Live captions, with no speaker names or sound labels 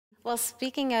Well,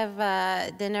 speaking of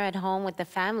dinner at home with the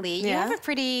family, you have a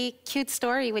pretty cute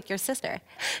story with your sister.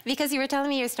 Because you were telling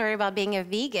me your story about being a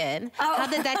vegan. Oh. How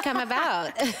did that come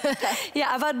about?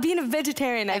 Yeah, about being a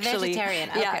vegetarian, actually. A vegetarian,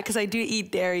 okay. Yeah, because I do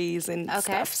eat dairies and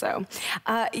stuff, so.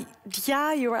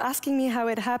 Yeah, you were asking me how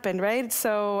it happened, right?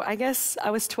 So I guess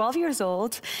I was 12 years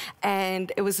old,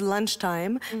 and it was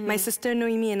lunchtime. My sister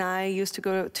Noemi and I used to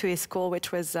go to a school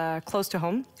which was close to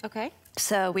home. Okay.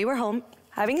 So we were home,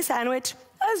 having a sandwich,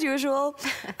 as usual,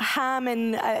 ham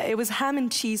and, it was ham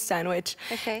and cheese sandwich.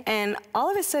 Okay. And all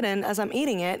of a sudden, as I'm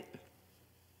eating it,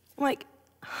 I'm like,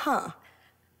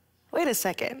 wait a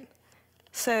second.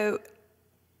 So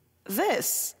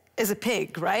this is a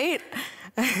pig, right?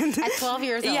 At 12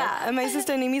 years old. Yeah, and my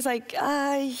sister Nimi's like,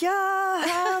 ham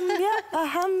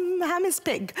is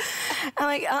pig. I'm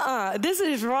like, this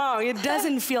is wrong. It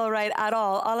doesn't feel right at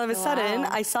all. All of a sudden,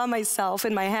 I saw myself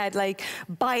in my head like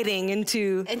biting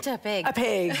into a pig. A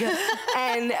pig.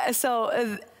 And so,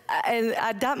 and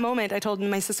at that moment, I told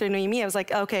my sister Noemi, I was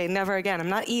like, okay, never again. I'm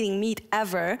not eating meat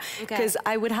ever, because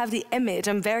I would have the image.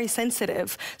 I'm very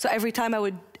sensitive. So every time I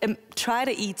would try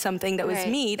to eat something that was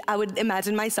meat, I would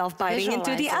imagine myself biting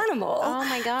into the animal. Oh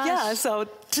my gosh. Yeah, so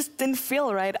just didn't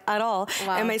feel right at all.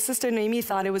 Wow. And my sister Noemi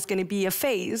thought it was going to be a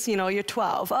phase. You know, you're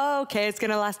 12. Oh, okay, it's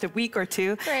going to last a week or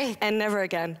two. Great. And never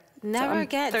again. Never so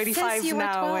again. 35 Since you were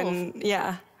now, 12. and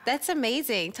yeah. That's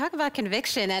amazing. Talk about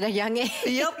conviction at a young age.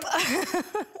 Yep.